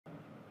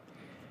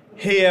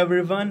Hey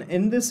everyone,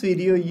 in this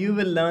video you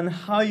will learn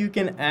how you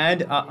can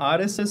add a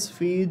RSS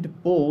feed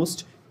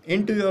post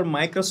into your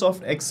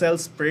Microsoft Excel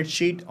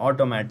spreadsheet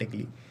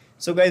automatically.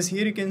 So guys,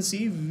 here you can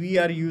see we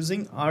are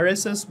using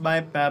RSS by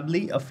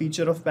Pabbly, a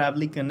feature of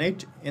Pabbly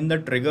Connect in the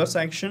trigger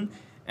section,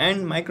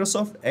 and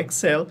Microsoft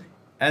Excel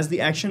as the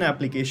action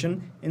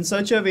application in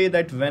such a way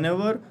that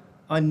whenever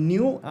a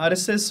new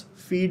RSS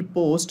feed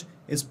post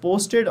is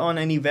posted on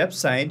any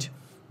website,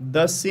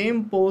 the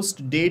same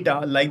post data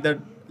like the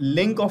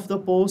link of the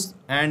post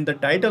and the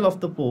title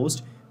of the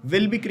post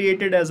will be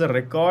created as a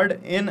record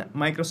in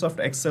Microsoft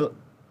Excel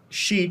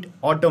sheet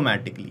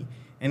automatically.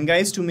 And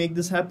guys, to make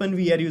this happen,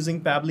 we are using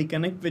Pabbly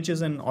Connect, which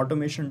is an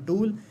automation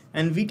tool,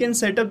 and we can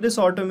set up this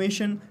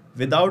automation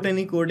without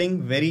any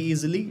coding very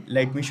easily.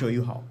 Let me show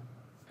you how.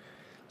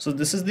 So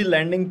this is the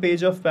landing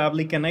page of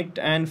Pabbly Connect,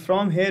 and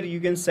from here you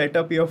can set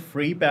up your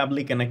free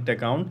Pabbly Connect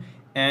account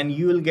and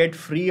you will get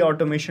free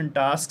automation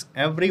tasks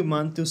every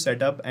month to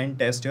set up and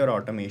test your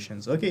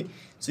automations. Okay,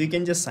 so you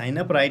can just sign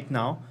up right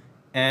now,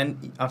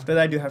 and after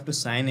that you have to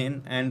sign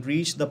in and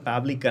reach the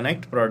Pabbly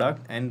Connect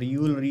product, and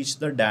you will reach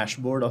the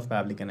dashboard of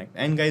Pabbly Connect.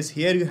 And guys,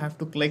 here you have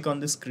to click on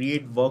this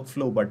create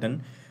workflow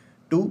button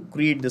to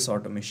create this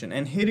automation,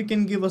 and here you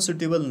can give a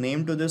suitable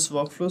name to this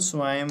workflow.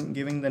 So I am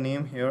giving the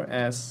name here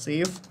as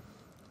save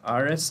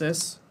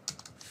RSS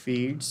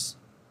feeds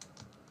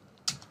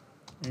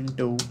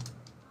into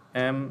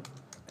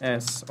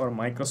MS or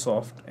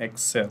Microsoft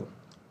Excel.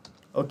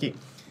 Okay,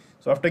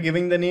 so after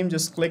giving the name,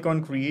 just click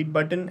on create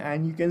button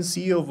and you can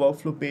see your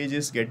workflow page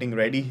is getting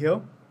ready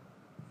here.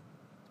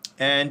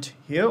 And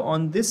here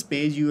on this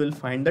page you will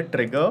find the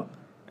trigger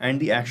and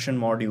the action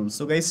module.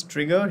 So guys,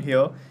 trigger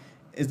here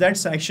is that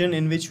section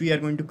in which we are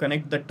going to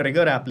connect the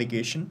trigger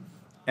application,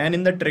 and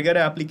in the trigger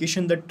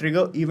application the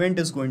trigger event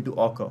is going to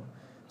occur.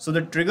 So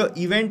the trigger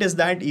event is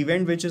that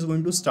event which is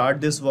going to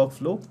start this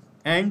workflow,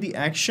 and the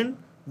action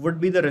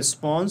would be the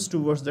response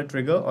towards the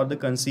trigger or the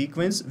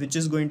consequence which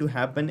is going to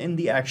happen in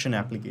the action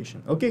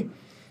application. Okay,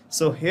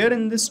 so here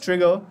in this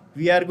trigger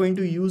we are going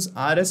to use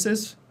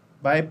RSS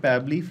by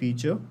Pabbly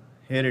feature.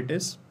 Here it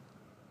is,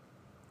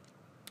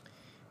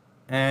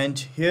 and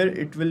here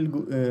it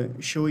will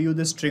show you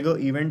this trigger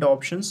event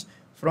options.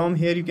 From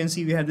here you can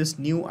see we have this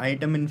new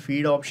item in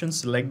feed option.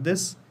 Select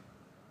this.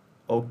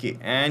 Okay,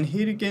 and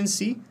here you can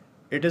see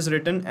it is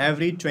written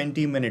every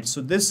 20 minutes.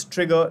 So this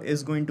trigger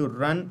is going to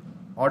run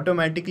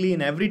automatically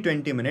in every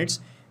 20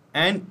 minutes,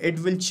 and it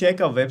will check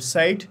a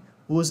website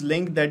whose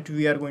link that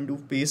we are going to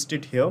paste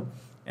it here,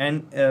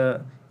 and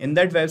in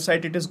that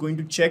website it is going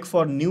to check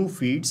for new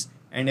feeds,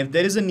 and if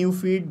there is a new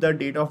feed, the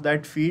data of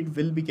that feed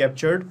will be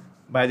captured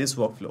by this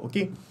workflow.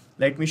 Okay,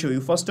 let me show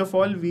you. First of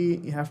all,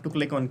 we have to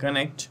click on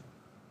connect,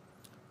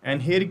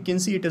 and here you can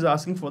see it is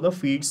asking for the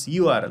feeds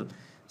URL.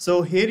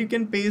 So here you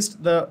can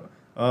paste the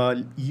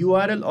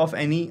URL of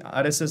any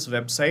RSS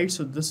website.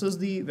 So this is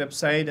the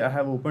website I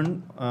have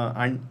opened,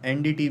 and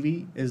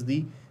NDTV is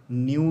the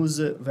news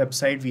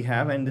website we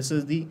have, and this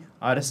is the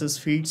RSS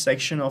feed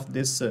section of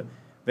this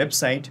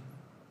website.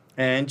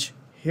 And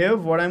here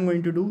what I'm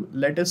going to do,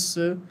 let us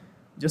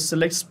just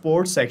select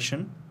sports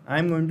section.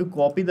 I'm going to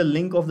copy the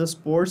link of the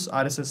sports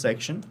RSS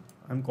section.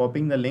 I'm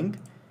copying the link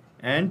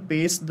and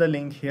paste the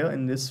link here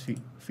in this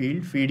feed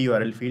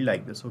URL field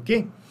like this.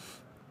 Okay,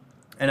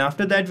 and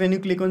after that, when you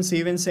click on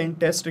save and send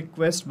test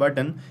request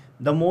button,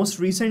 the most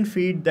recent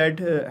feed that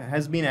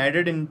has been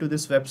added into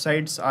this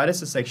website's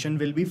RSS section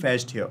will be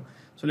fetched here.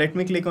 So let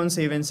me click on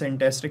save and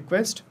send test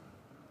request.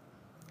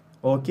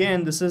 Okay,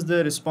 and this is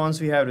the response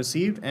we have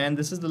received, and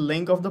this is the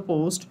link of the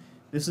post.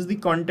 This is the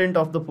content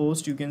of the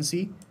post, you can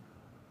see,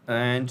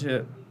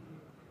 and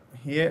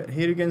here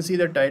you can see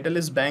the title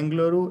is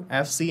Bangalore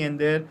FC and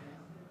their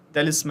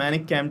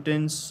talismanic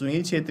captain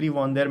Sunil Chhetri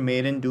won their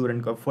maiden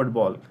Durand Cup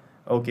football.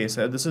 Okay,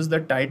 so this is the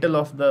title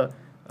of the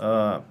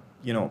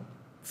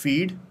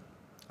feed.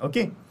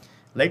 Okay,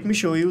 let me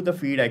show you the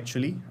feed.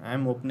 Actually,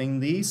 I'm opening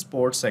the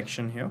sports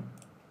section here.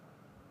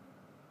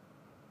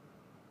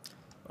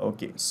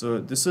 Okay, so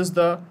this is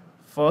the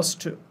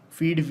first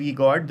feed we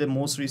got, the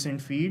most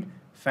recent feed.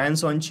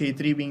 Fans on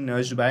Chhetri being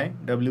nudged by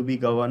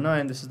WB governor,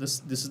 and this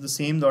is the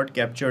same dot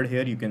captured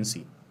here, you can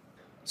see.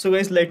 So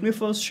guys, let me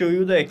first show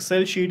you the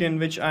Excel sheet in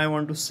which I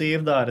want to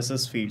save the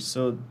RSS feed.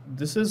 So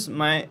this is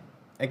my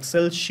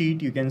Excel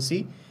sheet. You can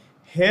see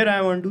here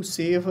I want to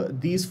save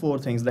these four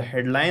things: the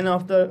headline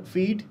of the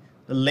feed,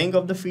 the link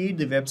of the feed,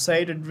 the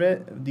website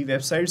address, the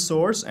website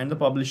source, and the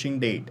publishing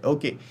date.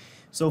 Okay,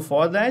 so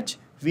for that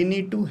we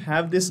need to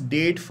have this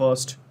date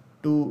first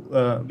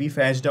to be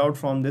fetched out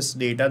from this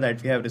data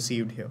that we have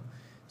received here.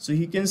 So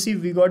you can see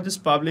we got this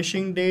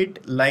publishing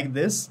date like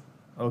this.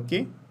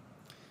 Okay,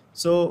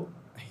 so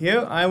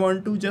here I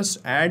want to just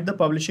add the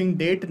publishing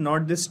date,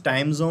 not this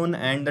time zone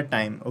and the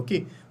time.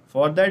 Okay,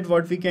 for that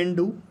what we can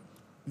do,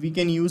 we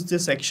can use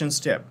this action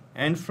step,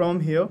 and from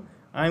here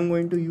I'm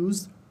going to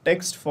use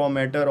text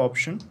formatter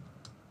option,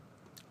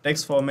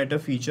 text formatter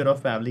feature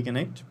of Pabbly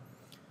Connect.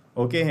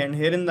 Okay, and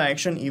here in the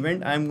action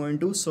event I'm going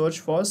to search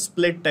for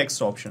split text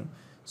option.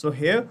 So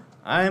here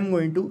I am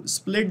going to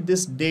split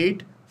this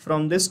date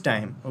from this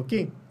time.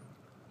 Okay,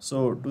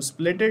 So to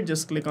split it,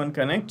 just click on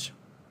connect,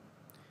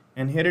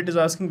 and here it is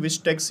asking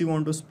which text you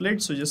want to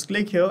split. So just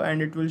click here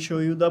and it will show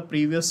you the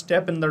previous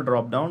step in the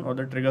drop down or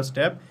the trigger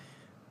step.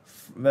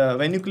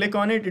 When you click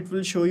on it, it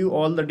will show you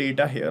all the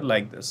data here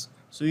like this.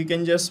 So you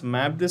can just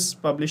map this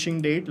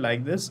publishing date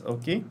like this.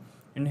 Okay,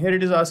 and here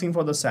it is asking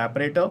for the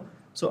separator.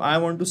 So I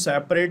want to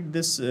separate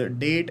this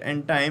date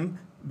and time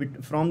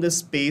from this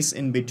space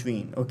in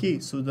between. Okay,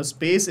 so the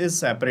space is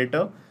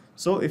separator.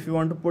 So if you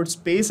want to put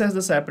space as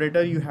the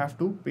separator, you have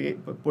to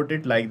put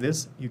it like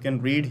this. You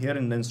can read here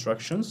in the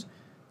instructions.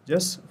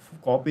 Just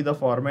copy the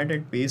format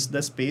and paste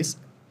the space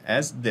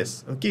as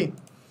this. Okay,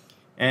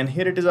 and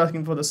here it is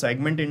asking for the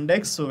segment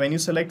index. So when you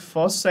select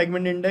first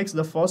segment index,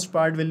 the first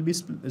part will be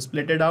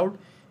splitted out.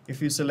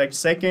 If you select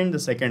second, the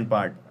second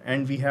part,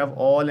 and we have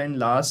all and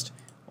last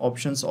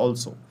options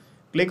also.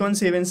 Click on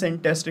save and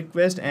send test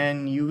request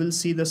and you will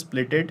see the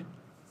splitted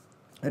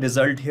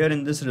result here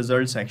in this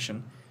result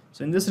section.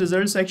 So in this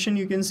result section,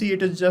 you can see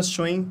it is just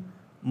showing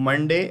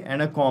Monday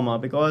and a comma,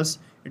 because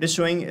it is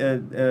showing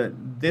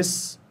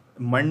this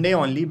Monday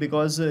only,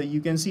 because you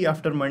can see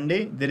after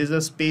Monday there is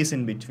a space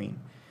in between.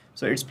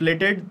 So it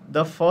splitted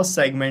the first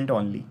segment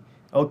only.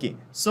 Okay,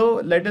 so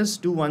let us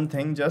do one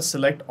thing. Just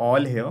select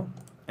all here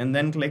and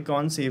then click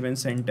on save and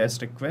send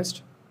test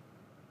request.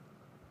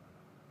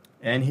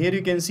 And here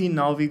you can see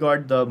now we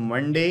got the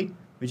Monday,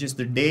 which is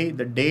the day,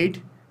 the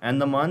date, and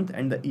the month,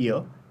 and the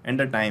year, and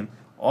the time.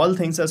 All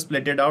things are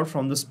splitted out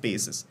from the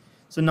spaces.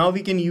 So now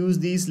we can use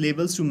these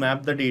labels to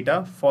map the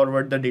data,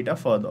 forward the data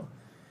further.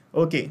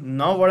 Okay,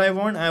 now what I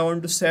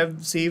want to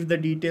save the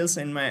details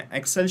in my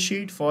Excel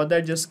sheet. For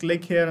that, just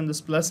click here on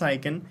this plus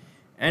icon,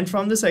 and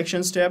from the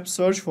section tab,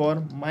 search for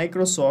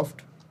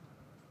Microsoft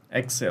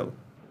Excel.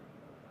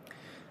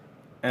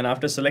 And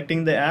after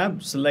selecting the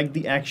app, select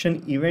the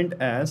action event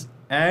as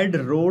add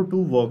row to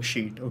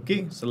worksheet.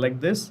 Okay, select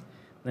this,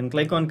 then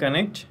click on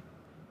connect,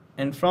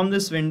 and from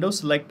this window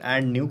select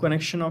add new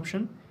connection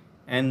option,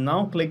 and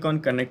now click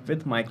on connect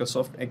with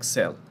Microsoft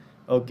Excel.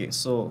 Okay,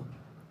 so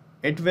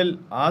it will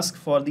ask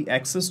for the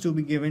access to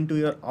be given to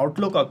your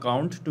Outlook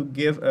account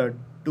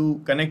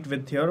to connect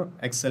with your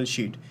Excel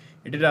sheet.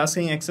 It is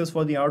asking access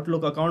for the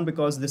Outlook account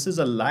because this is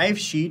a live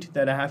sheet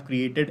that I have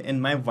created in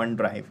my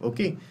OneDrive.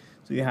 Okay,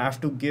 so you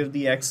have to give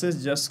the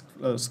access. Just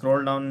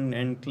scroll down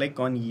and click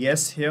on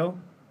yes here,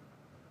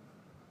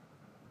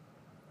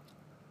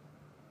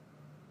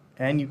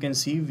 and you can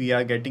see we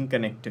are getting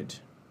connected.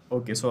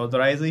 Okay, so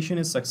authorization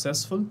is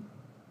successful.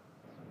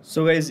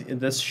 So guys,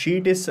 this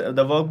sheet is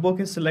the workbook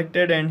is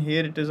selected, and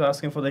here it is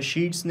asking for the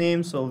sheet's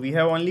name. So we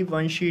have only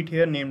one sheet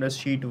here named as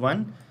sheet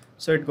 1,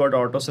 so it got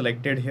auto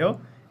selected here.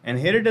 And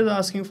here it is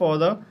asking for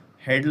the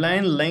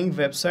headline, link,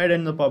 website,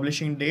 and the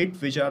publishing date,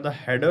 which are the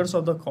headers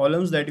of the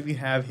columns that we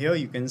have here.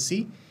 You can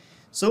see.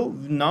 So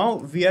now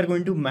we are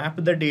going to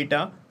map the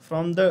data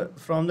from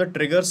the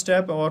trigger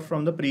step or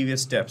from the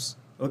previous steps.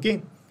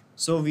 Okay,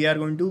 so we are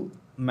going to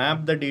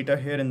map the data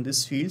here in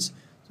this fields.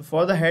 So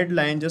for the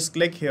headline, just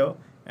click here,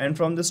 and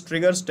from this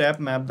trigger step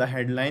map the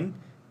headline,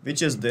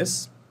 which is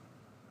this.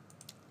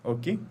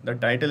 Okay, the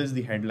title is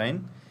the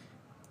headline.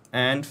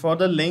 And for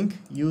the link,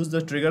 use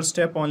the trigger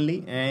step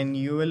only, and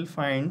you will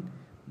find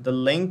the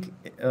link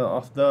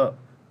of the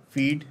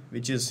feed,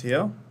 which is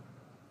here.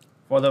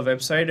 For the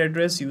website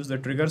address, use the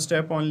trigger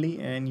step only,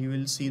 and you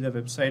will see the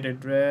website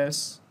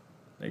address.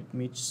 Let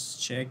me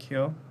check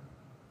here.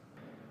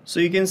 So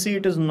you can see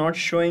it is not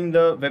showing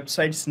the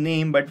website's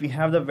name, but we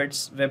have the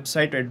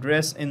website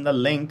address in the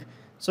link.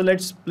 So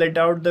let's split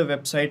out the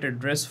website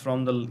address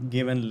from the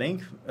given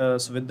link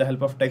so with the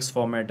help of text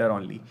formatter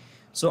only.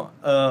 So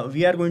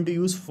we are going to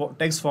use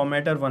text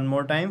formatter one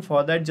more time.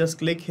 For that, just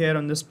click here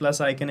on this plus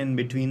icon in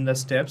between the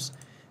steps,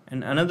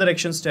 and another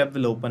action step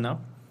will open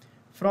up.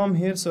 From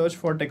here, search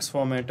for text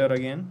formatter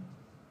again.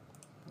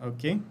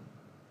 Okay,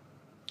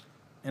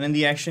 and in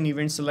the action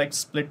event, select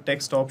split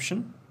text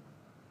option,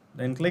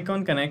 then click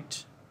on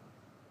connect.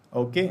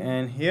 Okay,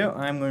 and here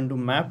I am going to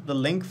map the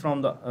link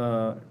from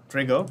the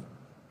trigger.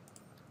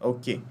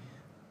 Okay,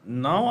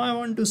 now I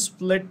want to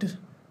split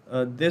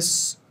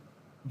this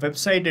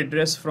website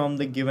address from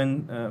the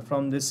given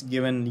from this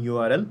given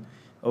URL.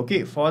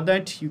 Okay, for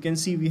that you can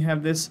see we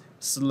have this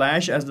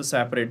slash as the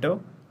separator.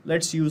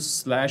 Let's use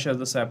slash as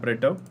the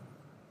separator.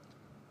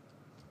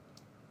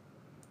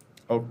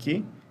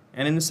 Okay,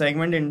 and in the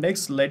segment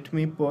index, let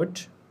me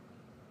put,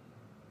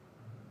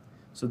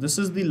 so this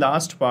is the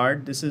last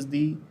part, this is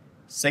the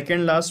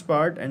second last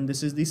part, and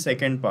this is the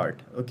second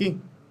part. Okay,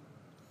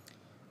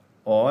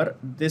 or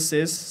this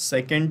is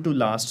second to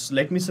last. So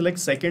let me select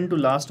second to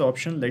last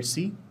option. Let's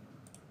see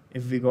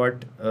if we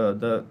got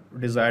the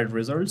desired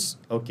results.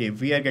 Okay,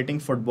 we are getting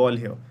football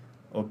here.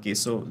 Okay,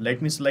 so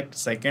let me select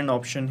second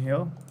option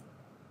here.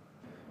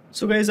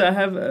 So guys, I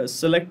have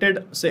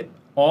selected say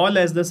all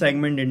as the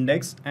segment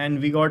index,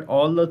 and we got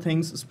all the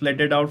things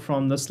splitted out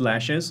from the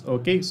slashes.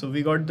 Okay, so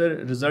we got the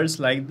results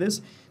like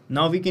this.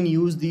 Now we can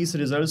use these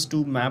results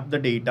to map the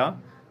data,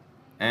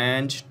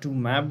 and to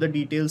map the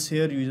details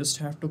here you just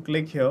have to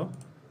click here.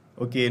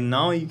 Okay,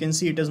 now you can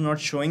see it is not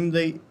showing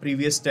the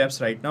previous steps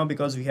right now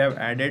because we have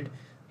added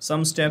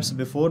some steps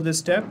before this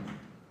step.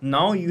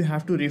 Now you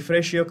have to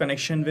refresh your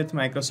connection with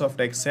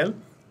Microsoft Excel.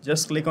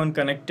 Just click on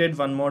connected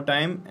one more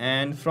time,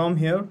 and from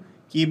here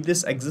keep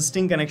this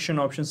existing connection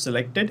option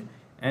selected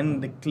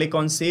and click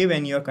on save,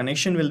 and your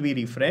connection will be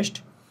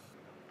refreshed.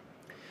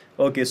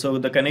 Okay, so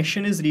the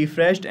connection is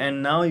refreshed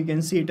and now you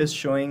can see it is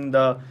showing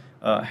the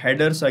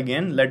headers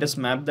again. Let us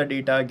map the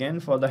data again.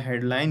 For the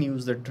headline,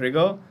 use the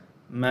trigger,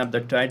 map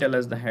the title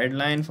as the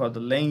headline. For the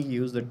link,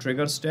 use the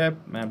trigger step,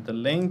 map the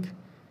link.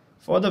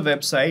 For the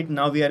website,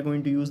 now we are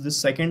going to use the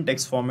second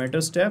text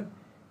formatter step.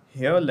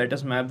 Here let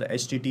us map the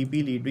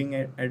HTTP leading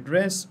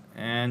address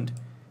and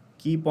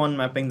keep on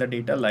mapping the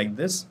data like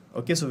this.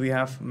 Okay, so we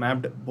have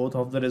mapped both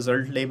of the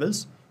result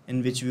labels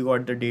in which we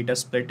got the data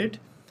splitted.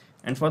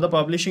 And for the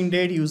publishing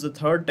date, use the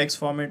third text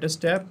formatter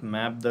step,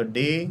 map the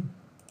day,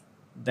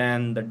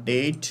 then the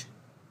date,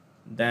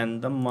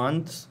 then the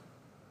month.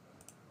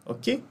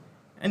 Okay,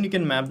 and you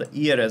can map the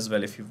year as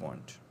well if you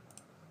want.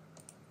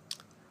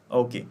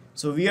 Okay,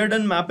 so we are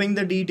done mapping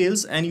the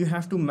details, and you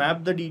have to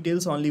map the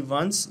details only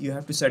once. You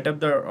have to set up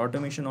the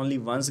automation only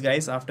once,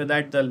 guys. After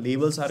that, the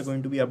labels are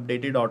going to be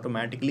updated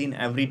automatically in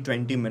every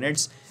 20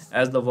 minutes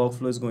as the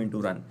workflow is going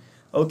to run.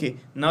 Okay,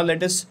 now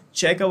let us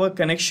check our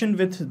connection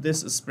with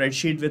this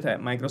spreadsheet with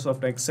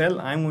Microsoft Excel.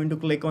 I'm going to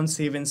click on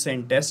save and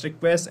send test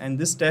request, and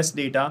this test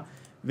data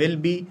will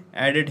be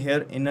added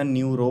here in a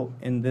new row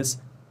in this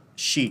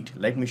sheet.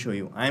 Let me show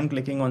you. I'm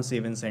clicking on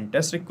save and send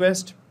test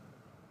request.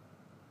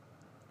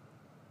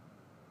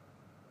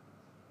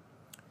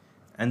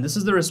 And this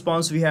is the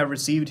response we have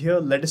received here.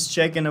 Let us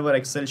check in our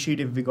Excel sheet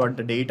if we got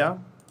the data.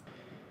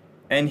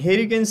 And here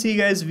you can see,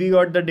 guys, we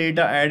got the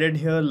data added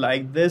here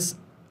like this.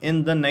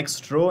 In the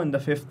next row, in the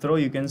 5th row,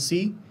 you can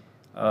see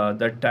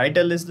the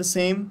title is the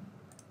same.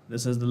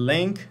 This is the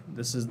link,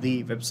 this is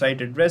the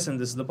website address, and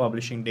this is the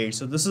publishing date.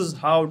 So this is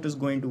how it is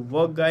going to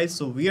work, guys.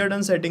 So we are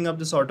done setting up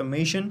this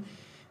automation,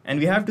 and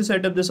we have to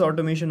set up this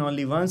automation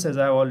only once, as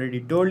I have already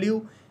told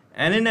you.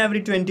 And in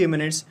every 20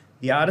 minutes,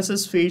 the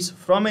RSS feeds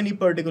from any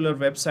particular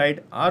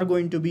website are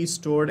going to be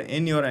stored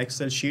in your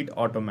Excel sheet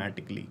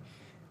automatically.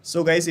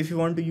 So guys, if you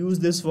want to use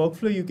this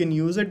workflow, you can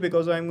use it,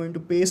 because I'm going to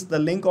paste the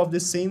link of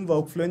this same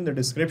workflow in the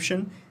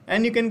description,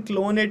 and you can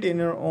clone it in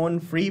your own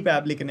free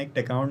Pabbly Connect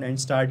account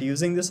and start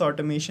using this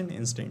automation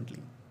instantly.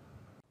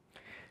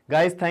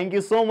 Guys, thank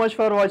you so much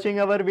for watching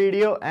our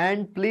video,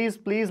 and please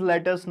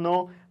let us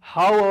know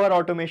how our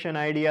automation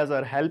ideas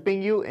are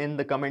helping you in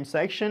the comment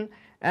section.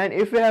 And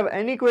if you have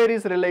any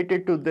queries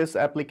related to this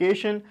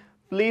application,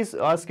 please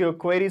ask your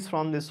queries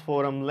from this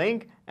forum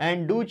link,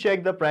 and do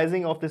check the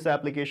pricing of this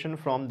application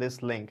from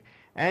this link.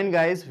 And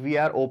guys, we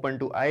are open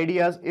to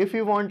ideas. If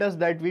you want us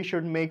that we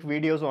should make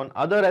videos on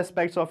other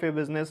aspects of your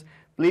business,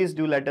 please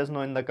do let us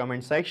know in the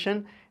comment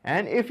section.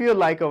 And if you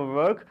like our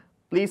work,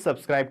 please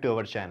subscribe to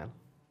our channel.